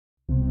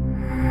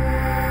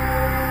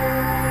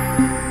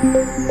Hi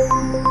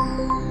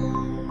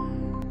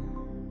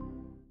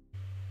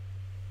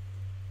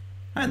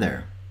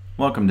there,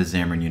 welcome to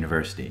Xamarin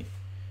University.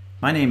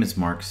 My name is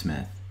Mark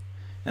Smith,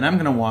 and I'm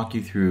going to walk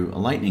you through a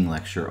lightning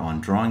lecture on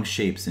drawing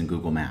shapes in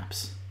Google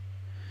Maps.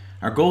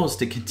 Our goal is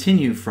to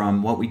continue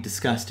from what we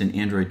discussed in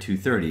Android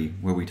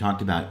 2.30, where we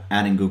talked about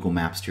adding Google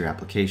Maps to your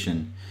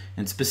application,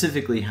 and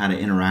specifically how to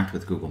interact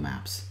with Google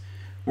Maps.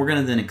 We're going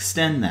to then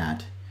extend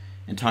that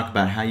and talk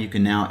about how you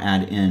can now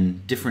add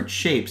in different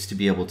shapes to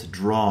be able to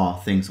draw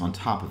things on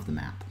top of the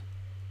map.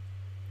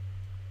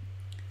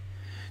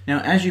 Now,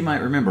 as you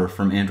might remember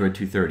from Android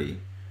 2.30,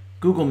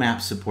 Google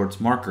Maps supports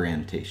marker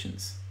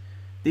annotations.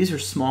 These are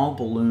small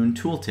balloon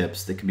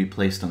tooltips that can be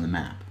placed on the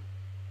map.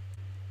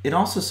 It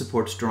also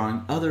supports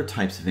drawing other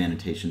types of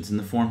annotations in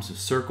the forms of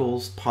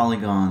circles,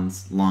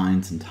 polygons,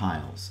 lines, and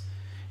tiles.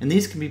 And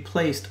these can be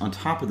placed on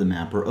top of the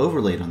map or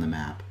overlaid on the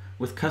map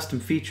with custom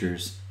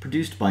features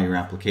produced by your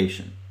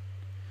application.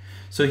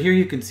 So here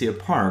you can see a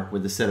park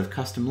with a set of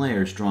custom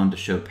layers drawn to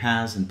show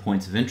paths and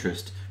points of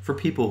interest for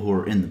people who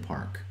are in the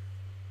park.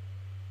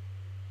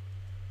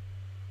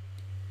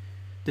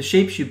 The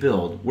shapes you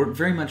build work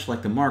very much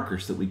like the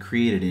markers that we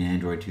created in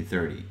Android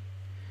 2.30.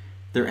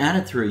 They're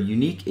added through a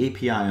unique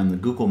API on the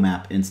Google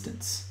Map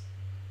instance.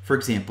 For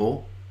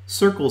example,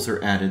 circles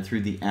are added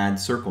through the add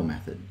circle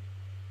method,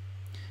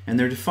 and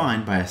they're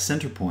defined by a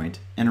center point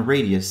and a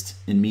radius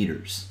in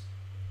meters.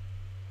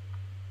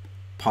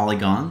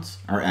 Polygons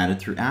are added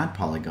through add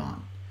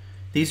polygon.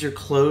 These are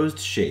closed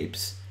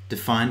shapes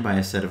defined by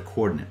a set of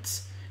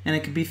coordinates, and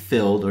it can be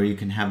filled or you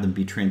can have them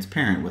be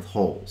transparent with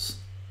holes.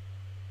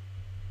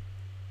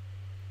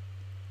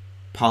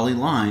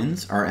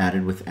 Polylines are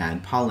added with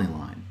add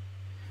polyline.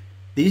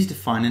 These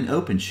define an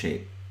open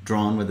shape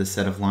drawn with a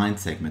set of line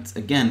segments,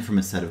 again from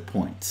a set of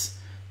points.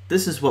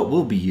 This is what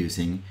we'll be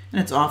using, and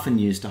it's often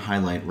used to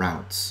highlight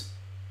routes.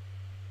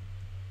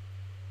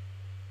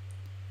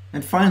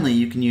 And finally,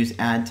 you can use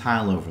add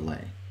tile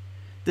overlay.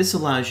 This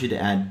allows you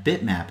to add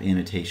bitmap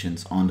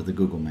annotations onto the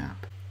Google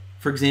Map.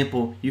 For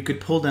example, you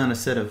could pull down a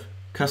set of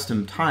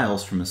custom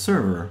tiles from a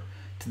server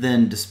to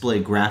then display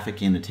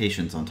graphic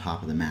annotations on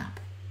top of the map.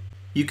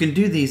 You can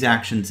do these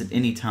actions at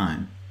any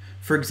time.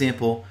 For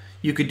example,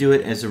 you could do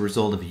it as a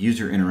result of a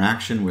user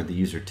interaction where the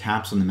user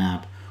taps on the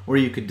map, or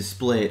you could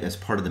display it as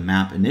part of the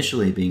map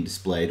initially being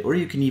displayed, or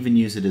you can even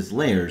use it as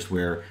layers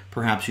where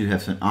perhaps you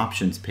have an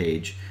options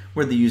page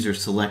where the user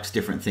selects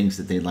different things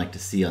that they'd like to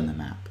see on the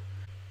map.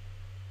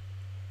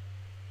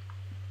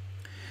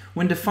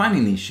 When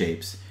defining these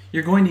shapes,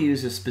 you're going to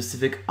use a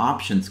specific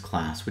options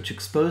class which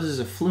exposes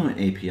a Fluent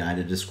API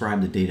to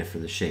describe the data for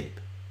the shape.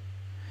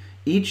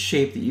 Each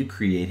shape that you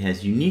create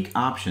has unique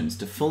options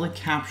to fully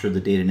capture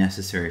the data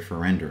necessary for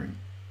rendering.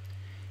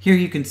 Here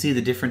you can see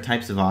the different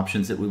types of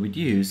options that we would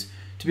use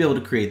to be able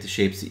to create the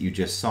shapes that you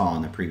just saw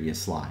on the previous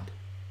slide.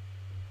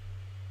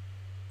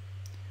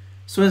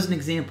 So as an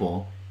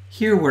example,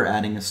 here we're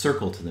adding a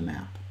circle to the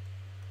map.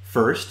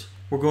 First,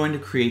 we're going to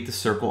create the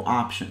circle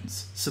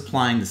options,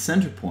 supplying the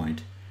center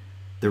point,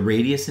 the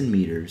radius in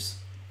meters,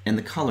 and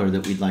the color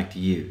that we'd like to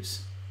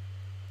use.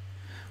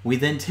 We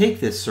then take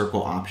this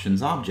circle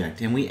options object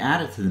and we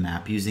add it to the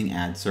map using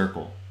add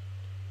circle.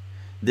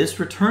 This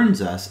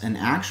returns us an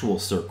actual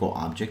circle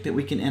object that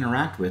we can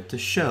interact with to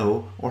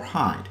show or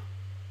hide.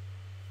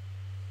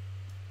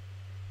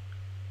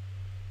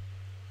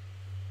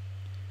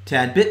 To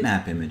add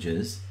bitmap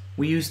images,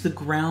 we use the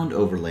ground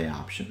overlay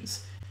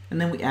options, and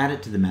then we add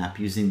it to the map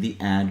using the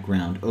add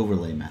ground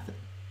overlay method.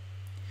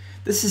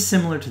 This is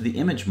similar to the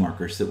image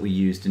markers that we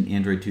used in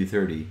Android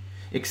 2.30,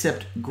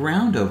 except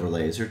ground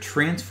overlays are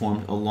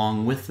transformed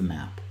along with the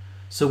map.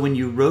 So when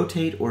you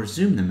rotate or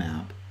zoom the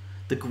map,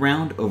 the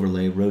ground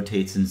overlay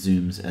rotates and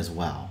zooms as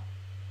well.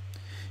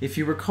 If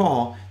you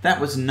recall,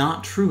 that was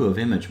not true of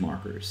image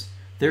markers.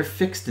 They're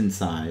fixed in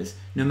size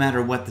no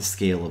matter what the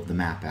scale of the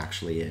map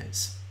actually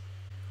is.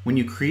 When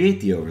you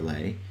create the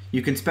overlay,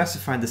 you can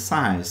specify the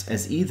size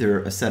as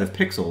either a set of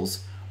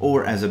pixels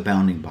or as a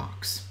bounding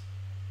box.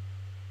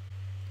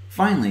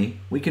 Finally,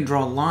 we can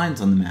draw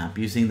lines on the map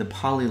using the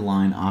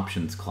polyline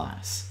options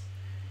class.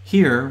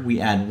 Here,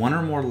 we add one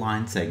or more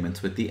line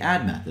segments with the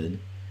add method.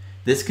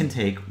 This can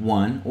take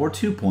 1 or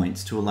 2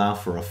 points to allow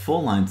for a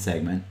full line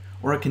segment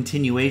or a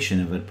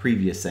continuation of a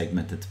previous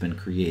segment that's been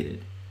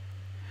created.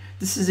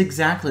 This is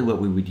exactly what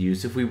we would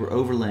use if we were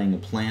overlaying a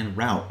planned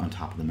route on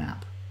top of the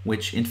map,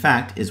 which in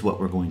fact is what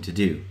we're going to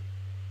do.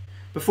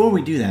 Before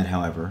we do that,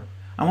 however,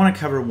 I want to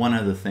cover one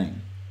other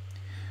thing.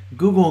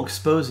 Google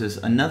exposes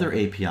another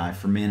API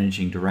for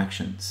managing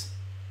directions.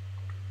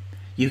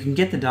 You can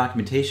get the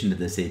documentation to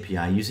this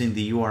API using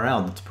the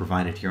URL that's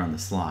provided here on the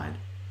slide.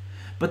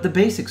 But the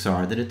basics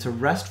are that it's a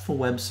RESTful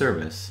web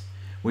service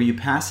where you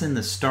pass in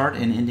the start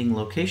and ending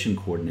location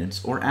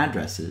coordinates or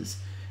addresses,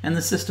 and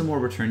the system will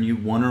return you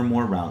one or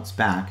more routes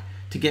back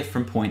to get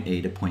from point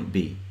A to point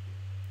B.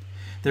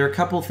 There are a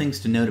couple things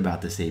to note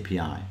about this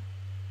API.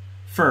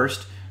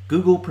 First,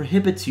 Google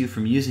prohibits you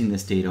from using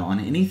this data on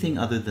anything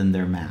other than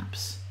their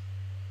maps.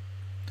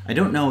 I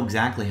don't know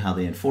exactly how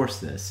they enforce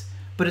this,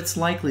 but it's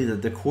likely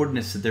that the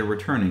coordinates that they're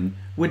returning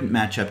wouldn't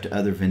match up to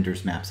other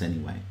vendors' maps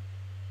anyway.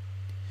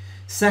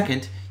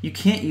 Second, you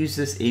can't use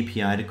this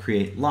API to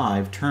create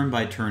live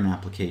turn-by-turn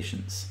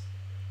applications.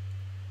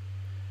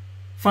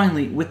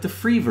 Finally, with the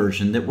free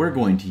version that we're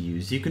going to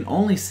use, you can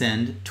only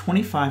send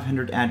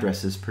 2,500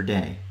 addresses per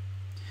day.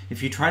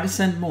 If you try to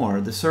send more,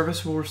 the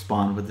service will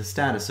respond with the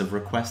status of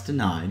request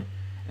denied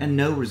and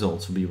no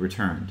results will be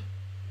returned.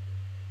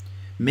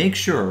 Make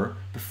sure,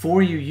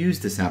 before you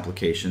use this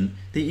application,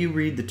 that you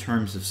read the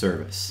terms of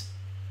service.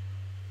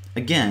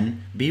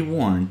 Again, be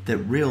warned that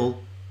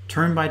real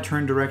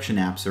turn-by-turn direction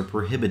apps are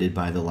prohibited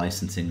by the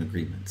licensing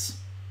agreements.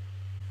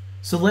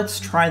 So let's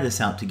try this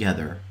out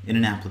together in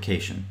an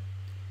application.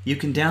 You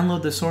can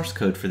download the source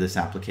code for this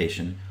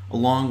application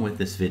along with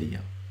this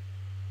video.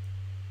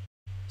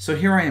 So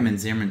here I am in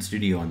Xamarin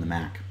Studio on the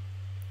Mac.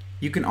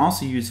 You can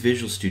also use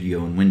Visual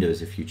Studio in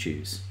Windows if you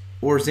choose,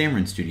 or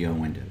Xamarin Studio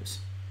in Windows.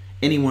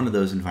 Any one of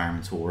those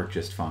environments will work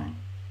just fine.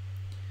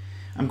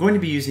 I'm going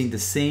to be using the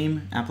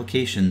same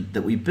application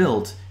that we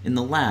built in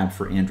the lab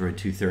for Android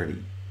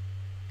 2.30.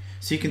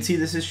 So you can see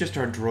this is just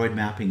our Droid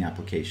mapping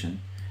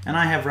application, and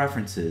I have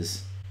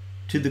references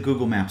to the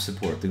Google Maps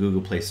support, the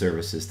Google Play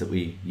services that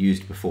we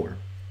used before.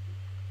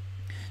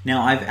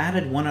 Now I've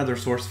added one other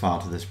source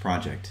file to this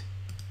project,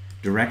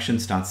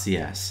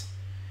 directions.cs,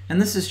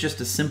 and this is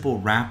just a simple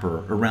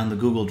wrapper around the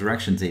Google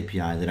Directions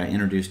API that I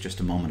introduced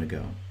just a moment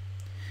ago.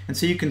 And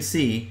so you can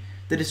see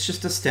that it's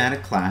just a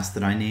static class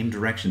that I named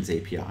Directions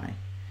API,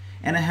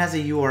 and it has a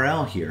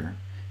URL here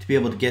to be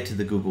able to get to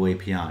the Google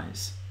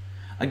APIs.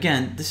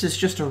 Again, this is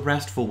just a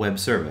RESTful web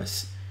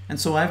service, and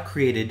so I've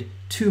created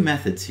two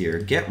methods here,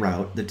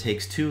 getRoute that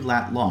takes two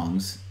lat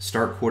longs,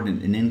 start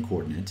coordinate and end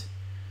coordinate,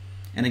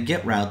 and a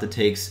getRoute that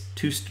takes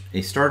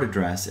a start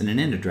address and an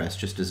end address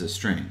just as a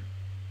string.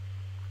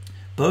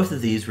 Both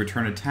of these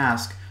return a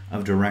task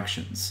of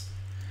directions.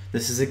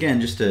 This is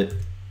again just a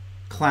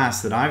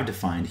class that I've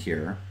defined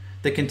here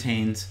that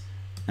contains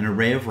an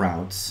array of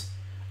routes,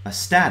 a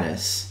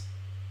status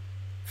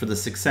for the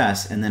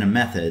success, and then a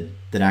method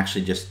that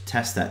actually just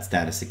tests that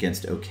status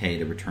against OK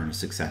to return a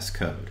success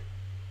code.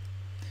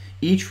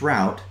 Each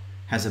route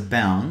has a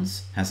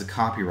bounds, has a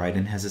copyright,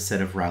 and has a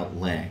set of route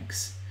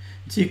legs.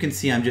 So you can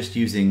see I'm just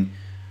using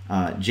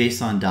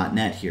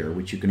JSON.NET here,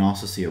 which you can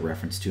also see a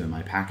reference to in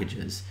my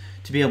packages,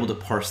 to be able to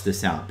parse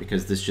this out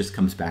because this just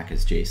comes back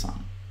as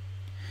JSON.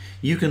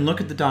 You can look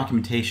at the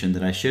documentation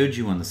that I showed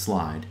you on the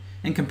slide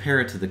and compare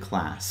it to the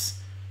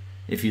class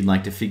if you'd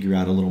like to figure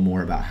out a little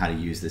more about how to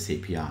use this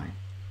API.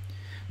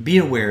 Be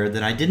aware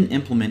that I didn't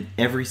implement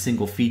every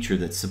single feature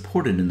that's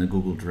supported in the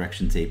Google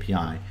Directions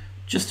API,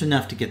 just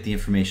enough to get the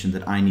information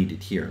that I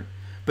needed here.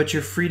 But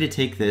you're free to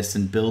take this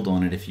and build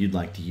on it if you'd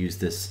like to use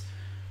this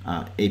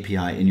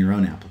API in your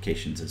own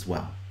applications as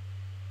well.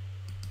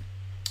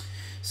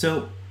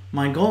 So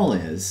my goal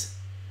is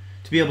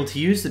to be able to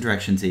use the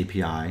Directions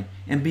API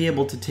and be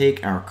able to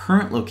take our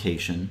current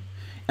location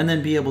and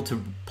then be able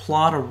to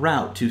plot a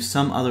route to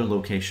some other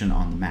location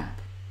on the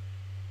map.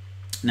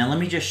 Now let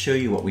me just show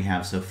you what we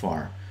have so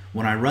far.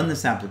 When I run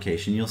this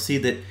application, you'll see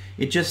that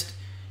it just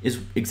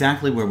is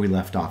exactly where we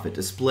left off. It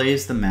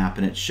displays the map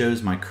and it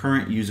shows my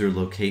current user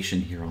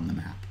location here on the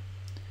map.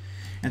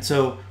 And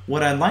so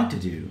what I'd like to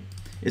do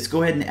is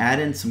go ahead and add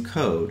in some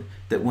code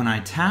that when I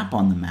tap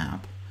on the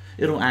map,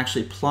 it'll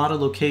actually plot a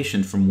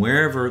location from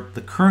wherever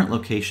the current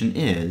location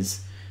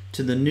is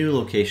to the new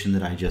location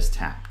that I just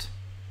tapped.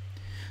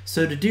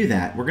 So to do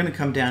that, we're going to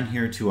come down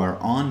here to our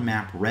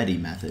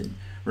onMapReady method.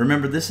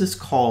 Remember, this is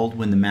called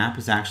when the map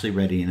is actually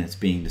ready and it's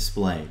being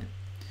displayed.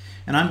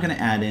 And I'm going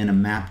to add in a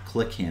map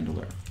click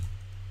handler.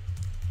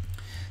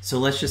 So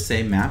let's just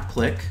say map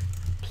click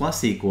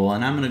plus equal,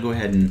 and I'm going to go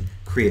ahead and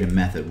create a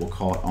method. We'll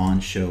call it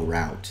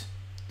onShowRoute.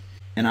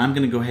 And I'm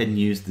going to go ahead and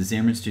use the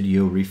Xamarin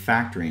Studio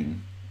refactoring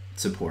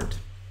support.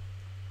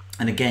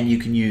 And again, you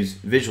can use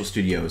Visual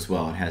Studio as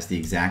well. It has the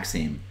exact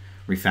same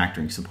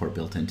refactoring support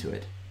built into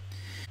it.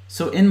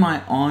 So in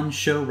my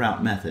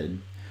onShowRoute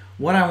method,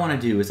 what I want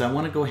to do is I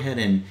want to go ahead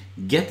and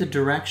get the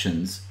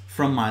directions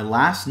from my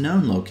last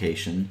known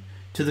location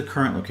to the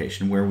current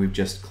location where we've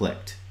just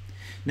clicked.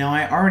 Now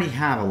I already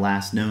have a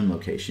last known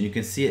location. You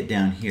can see it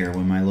down here.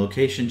 When my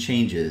location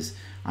changes,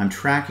 I'm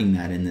tracking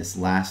that in this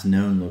last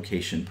known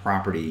location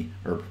property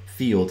or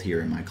field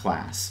here in my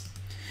class.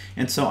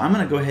 And so I'm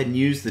going to go ahead and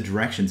use the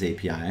Directions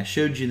API. I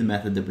showed you the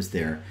method that was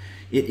there.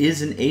 It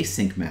is an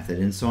async method,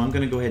 and so I'm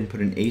going to go ahead and put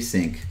an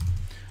async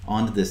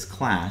onto this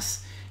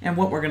class. And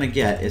what we're going to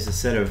get is a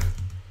set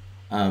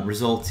of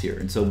results here.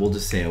 And so we'll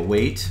just say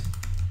await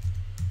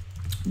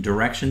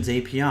Directions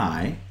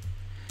API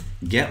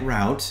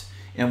getRoute,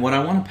 and what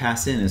I want to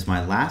pass in is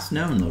my last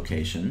known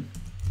location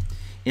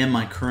and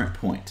my current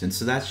point. And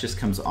so that just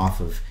comes off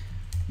of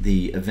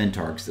the event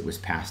args that was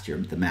passed here,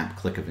 the map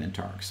click event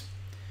args.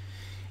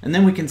 And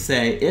then we can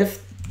say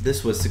if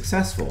this was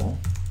successful,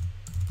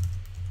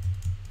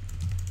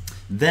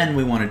 then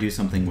we want to do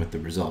something with the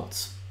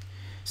results.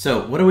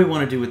 So what do we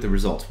want to do with the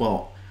results?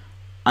 Well,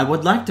 I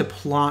would like to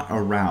plot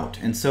a route,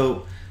 and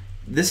so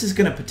this is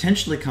going to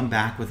potentially come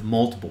back with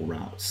multiple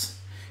routes.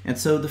 And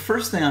so the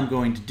first thing I'm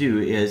going to do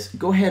is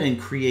go ahead and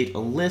create a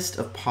list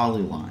of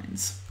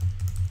polylines.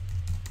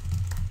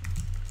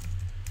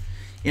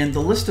 And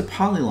the list of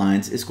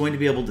polylines is going to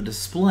be able to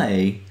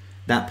display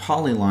that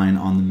polyline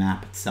on the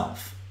map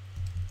itself.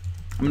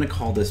 I'm going to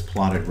call this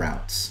plotted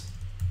routes.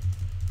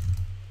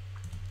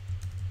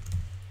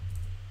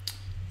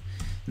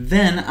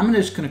 Then I'm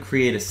just going to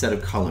create a set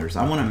of colors.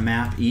 I want to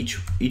map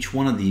each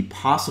one of the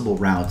possible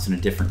routes in a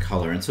different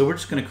color. And so we're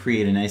just going to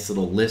create a nice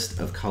little list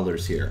of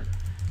colors here.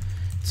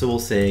 So we'll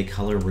say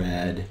color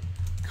red,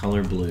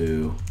 color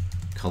blue,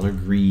 color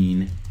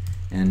green,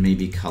 and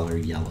maybe color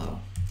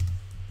yellow.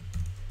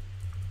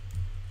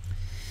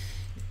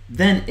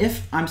 Then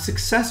if I'm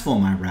successful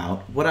in my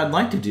route, what I'd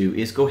like to do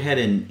is go ahead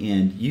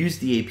and use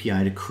the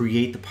API to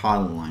create the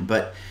polyline.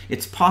 But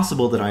it's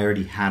possible that I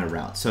already had a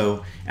route.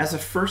 So as a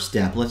first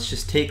step, let's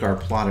just take our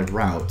plotted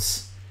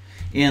routes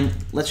and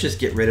let's just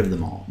get rid of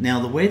them all. Now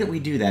the way that we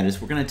do that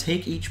is we're going to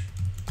take each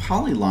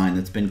polyline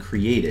that's been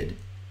created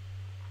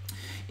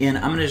and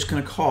I'm just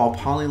going to call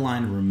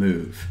polyline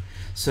remove.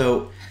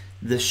 So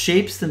the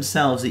shapes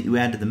themselves that you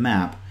add to the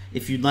map,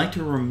 if you'd like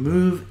to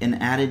remove an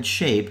added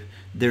shape,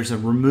 there's a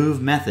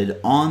remove method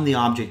on the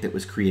object that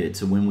was created.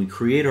 So when we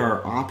create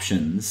our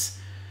options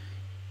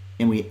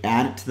and we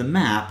add it to the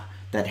map,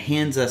 that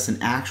hands us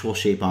an actual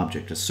shape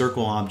object, a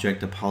circle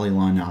object, a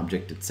polyline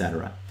object,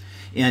 etc.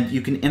 And you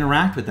can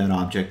interact with that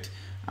object,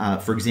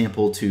 for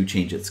example, to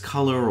change its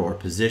color or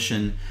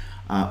position,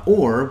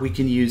 or we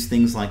can use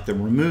things like the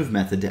remove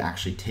method to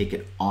actually take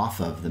it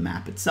off of the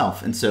map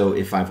itself. And so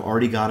if I've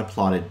already got a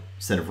plotted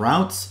set of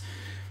routes,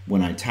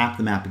 when I tap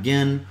the map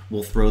again,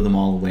 we'll throw them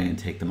all away and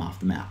take them off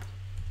the map.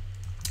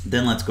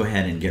 Then let's go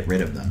ahead and get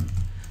rid of them.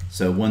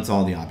 So once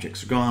all the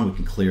objects are gone, we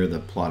can clear the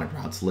plotted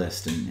routes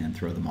list and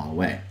throw them all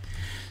away.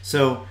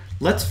 So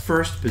let's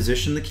first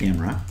position the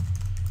camera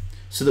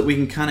so that we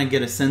can kind of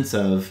get a sense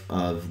of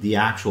the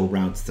actual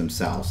routes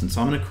themselves. And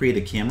so I'm going to create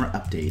a camera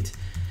update.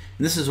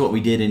 And this is what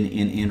we did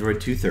in Android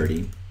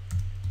 2.30.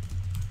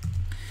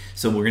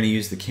 So we're going to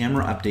use the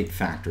camera update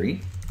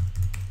factory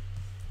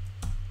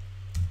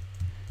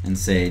and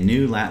say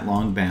new lat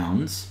long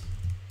bounds.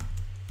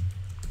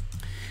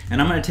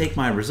 And I'm going to take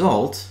my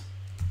result,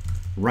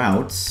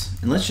 routes,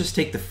 and let's just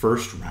take the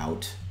first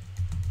route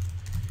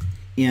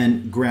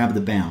and grab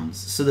the bounds.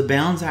 So the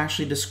bounds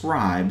actually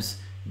describes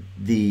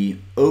the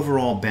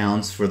overall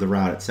bounds for the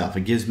route itself.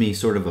 It gives me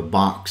sort of a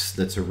box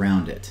that's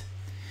around it.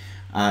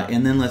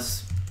 And then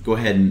let's go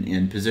ahead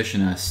and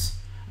position us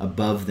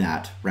above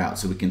that route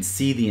so we can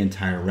see the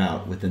entire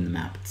route within the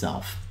map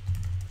itself.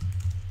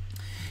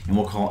 And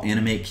we'll call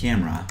animate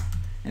camera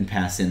and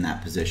pass in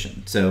that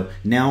position. So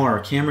now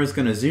our camera is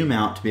going to zoom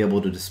out to be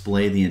able to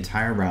display the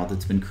entire route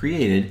that's been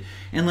created,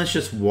 and let's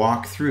just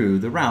walk through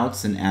the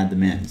routes and add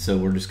them in. So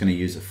we're just going to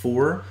use a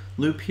for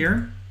loop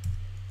here.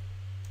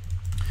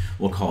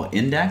 We'll call it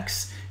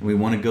index, and we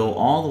want to go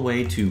all the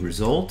way to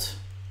result,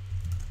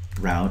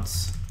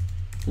 routes,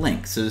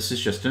 link. So this is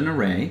just an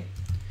array,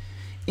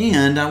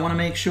 and I want to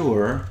make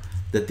sure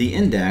that the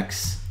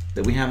index,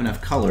 that we have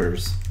enough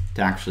colors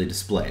to actually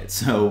display it.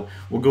 So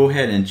we'll go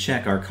ahead and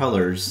check our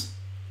colors,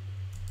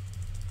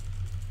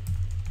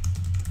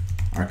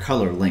 our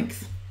color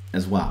length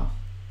as well.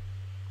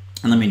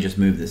 And let me just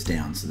move this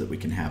down so that we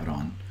can have it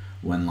on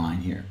one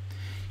line here.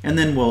 And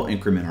then we'll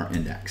increment our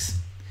index.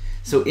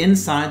 So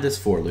inside this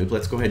for loop,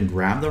 let's go ahead and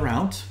grab the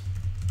route.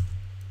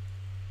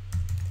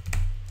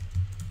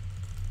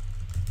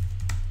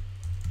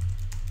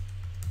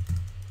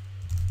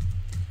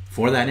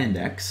 For that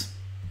index,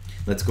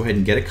 let's go ahead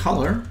and get a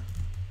color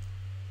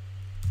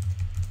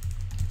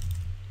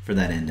for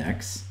that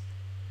index.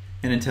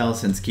 And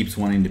IntelliSense keeps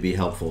wanting to be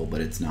helpful,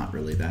 but it's not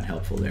really that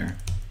helpful there.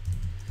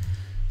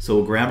 So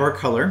we'll grab our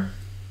color.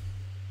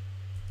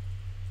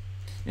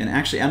 And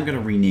actually, I'm going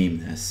to rename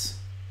this.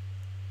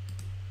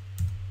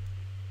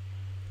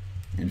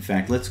 In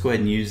fact, let's go ahead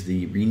and use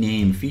the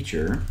rename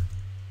feature.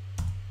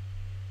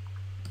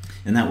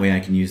 And that way I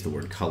can use the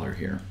word color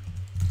here.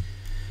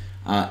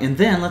 And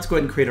then let's go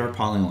ahead and create our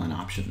polyline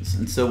options.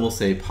 And so we'll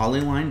say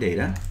polyline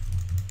data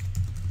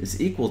is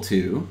equal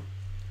to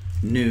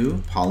new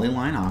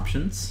polyline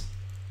options.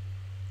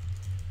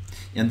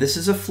 And this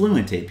is a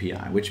fluent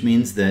API, which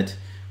means that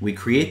we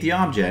create the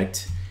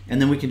object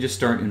and then we can just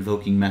start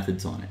invoking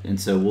methods on it. And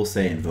so we'll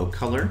say invoke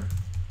color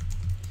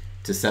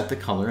to set the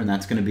color, and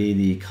that's going to be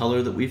the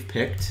color that we've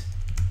picked.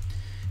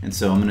 And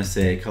so I'm going to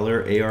say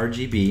color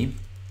ARGB,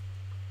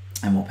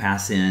 and we'll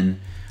pass in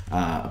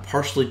a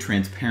partially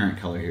transparent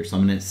color here. So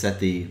I'm going to set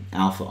the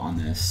alpha on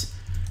this,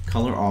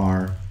 color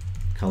R,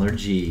 color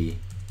G,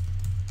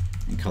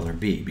 and color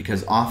B,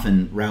 because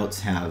often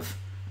routes have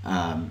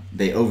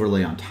they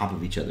overlay on top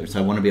of each other, so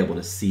I want to be able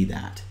to see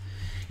that.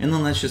 And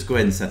then let's just go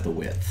ahead and set the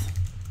width,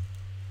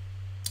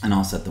 and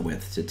I'll set the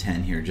width to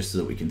 10 here just so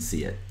that we can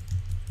see it.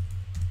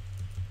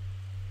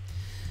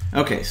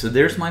 Okay, so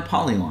there's my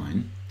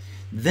polyline.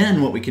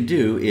 Then what we can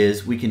do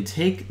is we can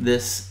take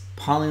this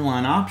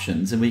polyline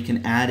options and we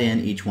can add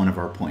in each one of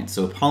our points.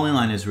 So a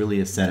polyline is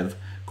really a set of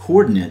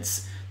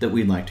coordinates that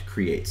we'd like to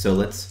create. So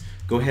let's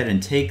go ahead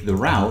and take the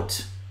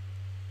route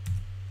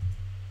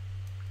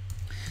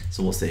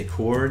So we'll say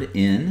chord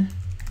in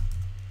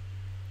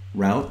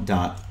route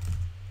dot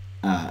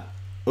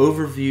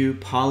overview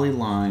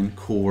polyline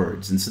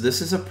chords. And so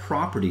this is a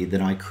property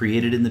that I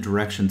created in the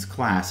directions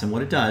class, and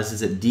what it does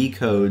is it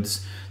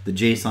decodes the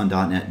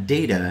JSON.NET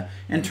data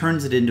and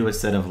turns it into a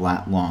set of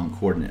lat-long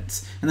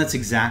coordinates. And that's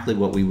exactly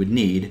what we would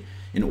need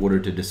in order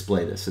to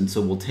display this. And so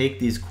we'll take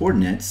these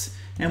coordinates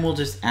and we'll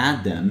just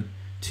add them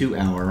to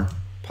our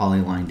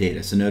polyline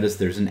data. So notice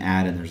there's an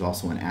add and there's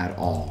also an add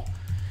all.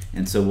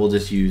 And so we'll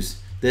just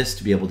use this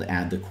to be able to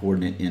add the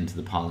coordinate into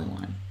the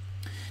polyline.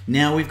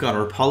 Now we've got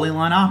our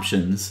polyline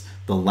options.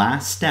 The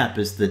last step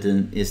is to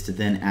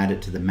then add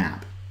it to the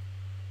map.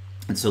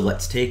 And so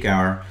let's take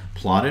our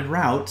plotted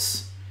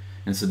routes,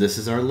 and so this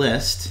is our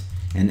list,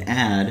 and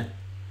add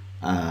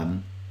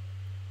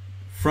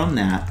from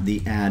that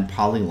the add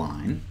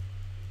polyline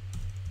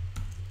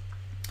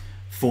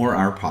for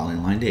our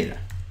polyline data.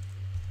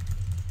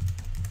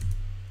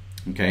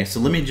 Okay, so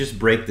let me just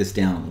break this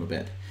down a little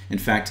bit. In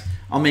fact,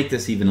 I'll make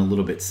this even a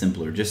little bit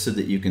simpler just so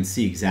that you can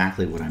see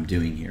exactly what I'm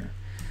doing here.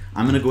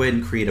 I'm going to go ahead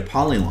and create a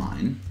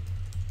polyline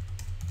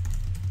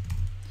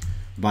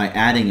by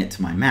adding it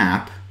to my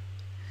map,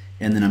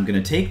 and then I'm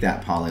going to take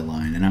that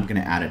polyline and I'm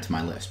going to add it to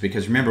my list,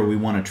 because remember, we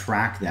want to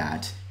track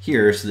that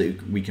here so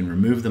that we can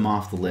remove them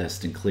off the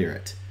list and clear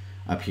it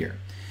up here.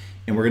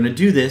 And we're going to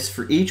do this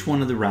for each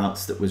one of the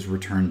routes that was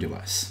returned to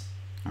us.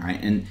 All right,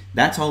 and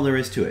that's all there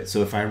is to it.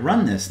 So if I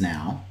run this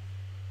now,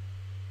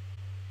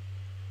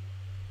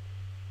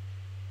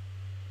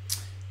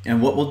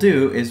 and what we'll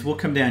do is we'll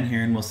come down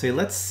here and we'll say,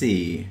 let's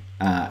see,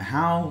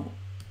 how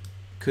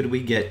could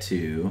we get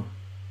to,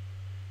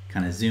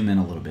 kind of zoom in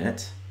a little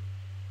bit,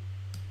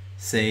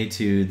 say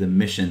to the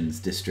missions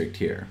district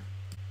here.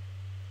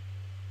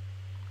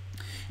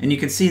 And you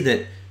can see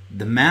that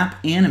the map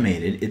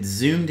animated, it's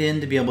zoomed in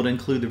to be able to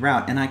include the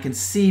route, and I can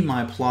see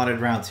my plotted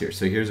routes here.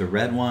 So here's a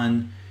red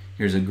one,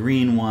 here's a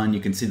green one, you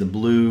can see the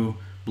blue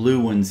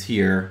ones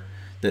here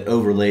that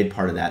overlaid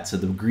part of that. So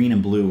the green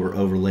and blue were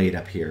overlaid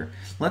up here.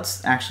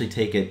 Let's actually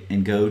take it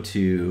and go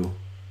to,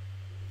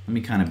 let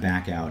me kind of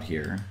back out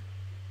here.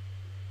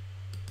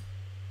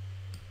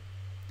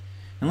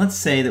 And let's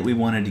say that we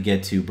wanted to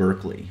get to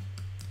Berkeley.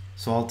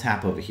 So I'll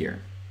tap over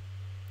here.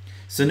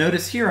 So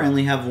notice here I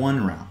only have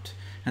one route.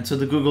 And so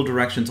the Google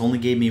directions only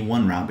gave me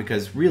one route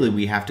because really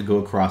we have to go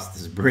across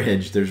this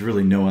bridge. There's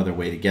really no other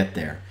way to get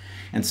there.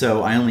 And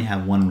so I only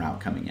have one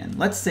route coming in.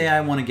 Let's say I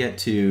want to get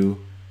to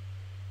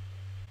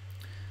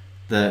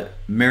the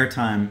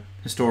Maritime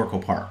Historical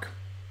Park.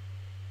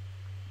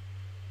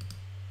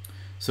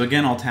 So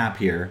again, I'll tap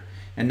here,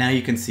 and now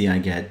you can see I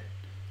get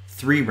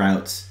 3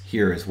 routes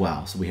here as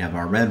well. So we have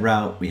our red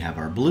route, we have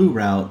our blue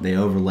route, they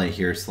overlay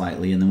here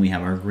slightly, and then we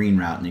have our green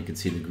route, and you can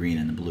see the green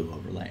and the blue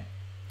overlay.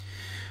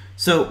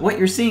 So what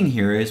you're seeing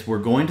here is we're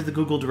going to the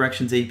Google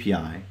Directions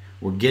API,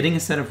 we're getting a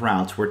set of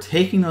routes, we're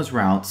taking those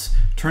routes,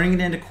 turning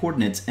it into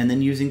coordinates, and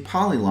then using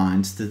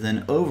polylines to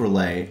then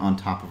overlay on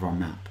top of our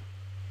map.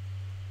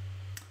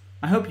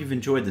 I hope you've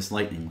enjoyed this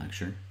lightning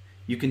lecture.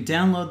 You can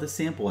download the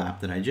sample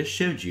app that I just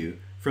showed you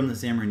from the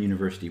Xamarin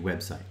University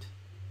website.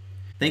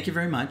 Thank you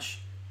very much,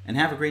 and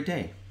have a great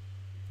day.